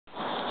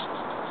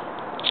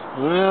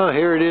Well,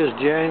 here it is,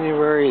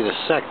 January the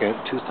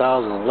 2nd,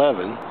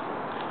 2011.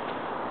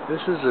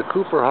 This is the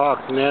Cooper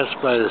Hawk nest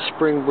by the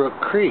Springbrook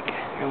Creek.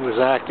 It was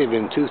active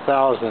in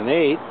 2008.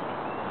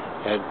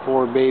 Had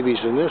 4 babies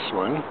in this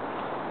one.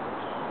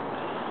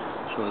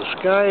 So the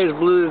sky is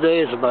blue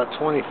today. It's about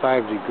 25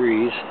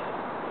 degrees.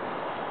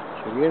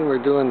 So again,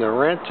 we're doing the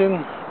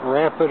Renton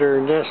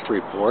Raptor nest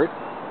report.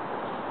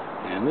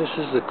 And this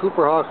is the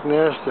Cooper Hawk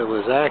nest that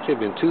was active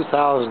in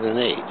 2008.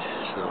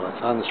 So it's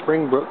on the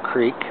Springbrook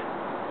Creek.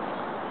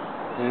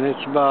 And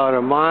it's about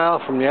a mile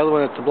from the other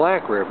one at the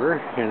Black River.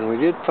 And we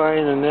did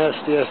find a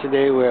nest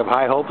yesterday. We have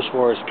high hopes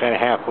for. It's kind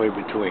of halfway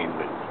between.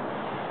 But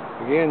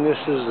again, this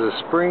is the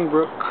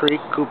Springbrook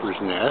Creek Cooper's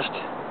nest.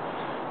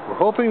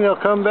 We're hoping they'll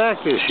come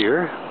back this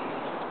year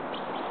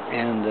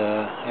and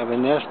have a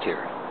nest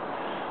here.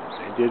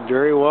 They did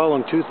very well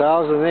in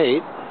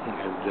 2008.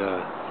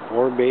 Had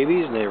 4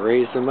 babies and they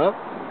raised them up.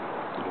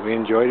 We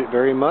enjoyed it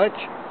very much.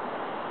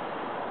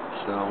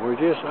 So we're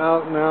just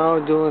out now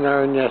doing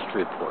our nest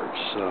reports.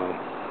 So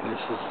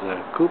this is the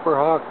Cooper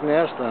Hawk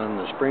nest on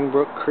the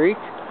Springbrook Creek.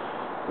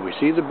 We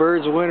see the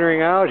birds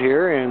wintering out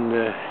here, and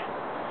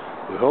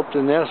we hope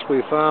the nest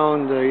we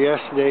found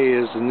yesterday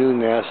is the new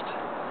nest.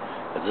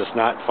 It's just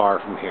not far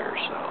from here.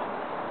 So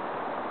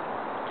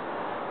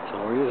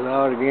we're just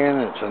out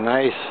again. It's a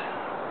nice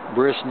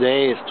brisk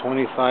day. It's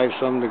 25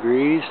 some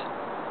degrees.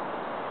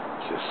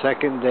 It's the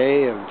 2nd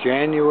day of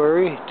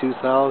January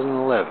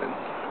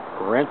 2011.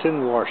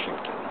 Renton,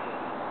 Washington.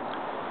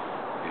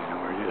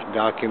 And we're just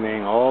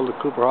documenting all the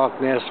Cooper Hawk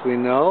nests we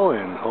know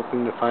and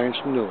hoping to find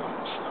some new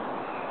ones.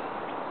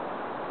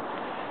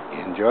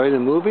 So enjoy the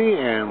movie,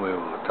 and we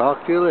will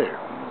talk to you later.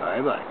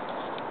 Bye-bye.